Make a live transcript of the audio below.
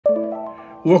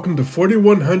Welcome to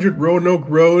 4100 Roanoke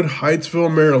Road,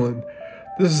 Hyattsville, Maryland.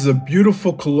 This is a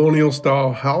beautiful colonial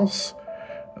style house.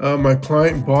 My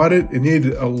client bought it and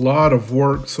needed a lot of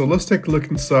work, so let's take a look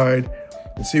inside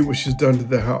and see what she's done to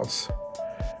the house.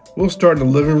 We'll start in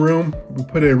the living room. We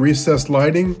put in recessed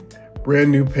lighting,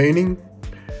 brand new painting,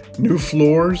 new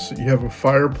floors. You have a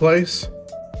fireplace.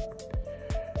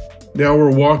 Now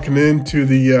we're walking into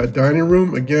the dining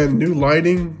room. Again, new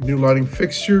lighting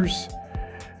fixtures.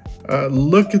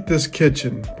 Look at this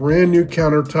kitchen, brand new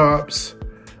countertops,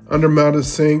 under-mounted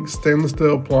sink, stainless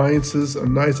steel appliances, a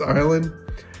nice island.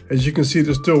 As you can see,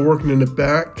 they're still working in the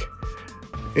back.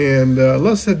 And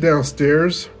let's head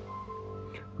downstairs.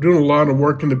 We're doing a lot of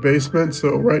work in the basement,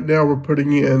 so right now we're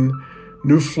putting in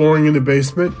new flooring in the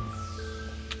basement.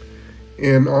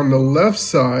 And on the left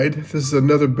side, this is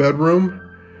another bedroom.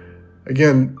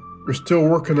 Again, we're still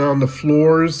working on the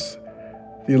floors,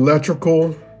 the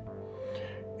electrical.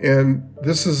 And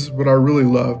this is what I really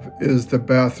love, is the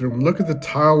bathroom. Look at the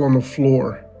tile on the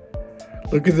floor.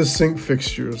 Look at the sink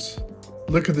fixtures.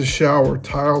 Look at the shower,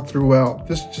 tile throughout.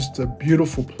 This is just a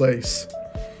beautiful place.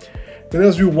 Then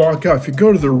as we walk out, if you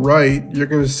go to the right, you're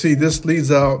gonna see this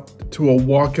leads out to a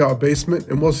walkout basement,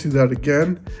 and we'll see that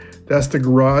again. That's the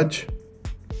garage.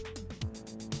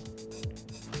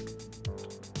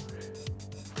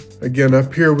 Again,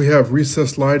 up here we have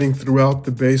recessed lighting throughout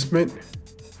the basement.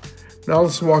 Now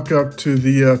let's walk up to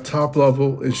the top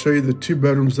level and show you the two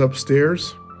bedrooms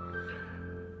upstairs.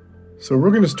 So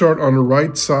we're going to start on the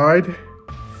right side.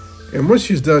 And what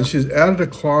she's done, she's added a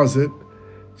closet.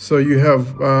 So you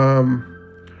have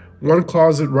one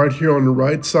closet right here on the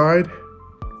right side.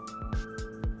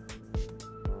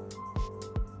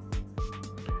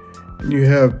 And you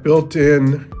have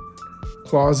built-in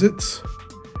closets.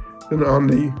 Then on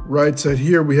the right side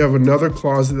here, we have another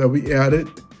closet that we added.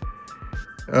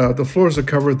 The floors are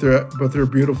covered there, but they're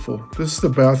beautiful. This is the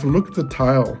bathroom. Look at the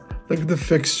tile. Look at the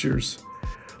fixtures.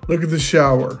 Look at the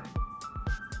shower.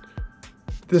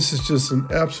 This is just an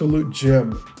absolute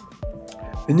gem.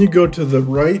 Then you go to the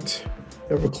right,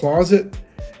 you have a closet,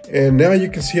 and now you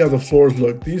can see how the floors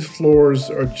look. These floors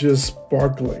are just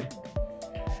sparkling.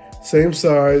 Same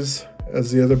size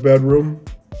as the other bedroom.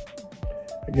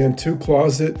 Again, two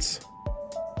closets.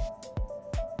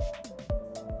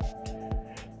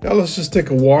 Now let's just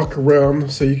take a walk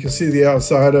around so you can see the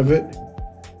outside of it.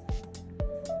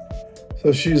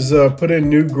 So she's put in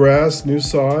new grass, new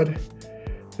sod.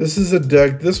 This is a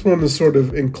deck. This one is sort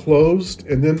of enclosed,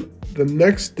 and then the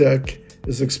next deck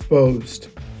is exposed.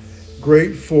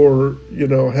 Great for, you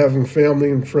know, having family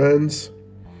and friends.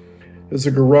 There's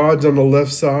a garage on the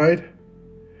left side.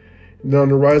 And on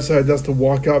the right side, that's the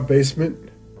walkout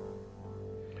basement.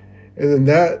 And then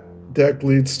that deck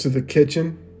leads to the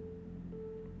kitchen.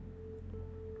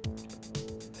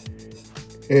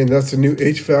 And that's a new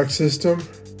HVAC system.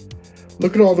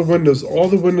 Look at all the windows. All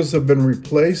the windows have been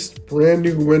replaced. Brand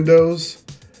new windows.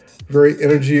 Very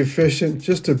energy efficient.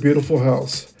 Just a beautiful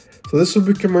house. So this will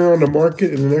be coming on the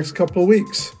market in the next couple of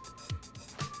weeks.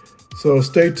 So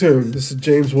stay tuned. This is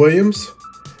James Williams,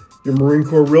 your Marine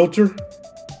Corps Realtor.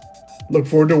 Look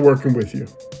forward to working with you.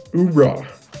 Hoorah!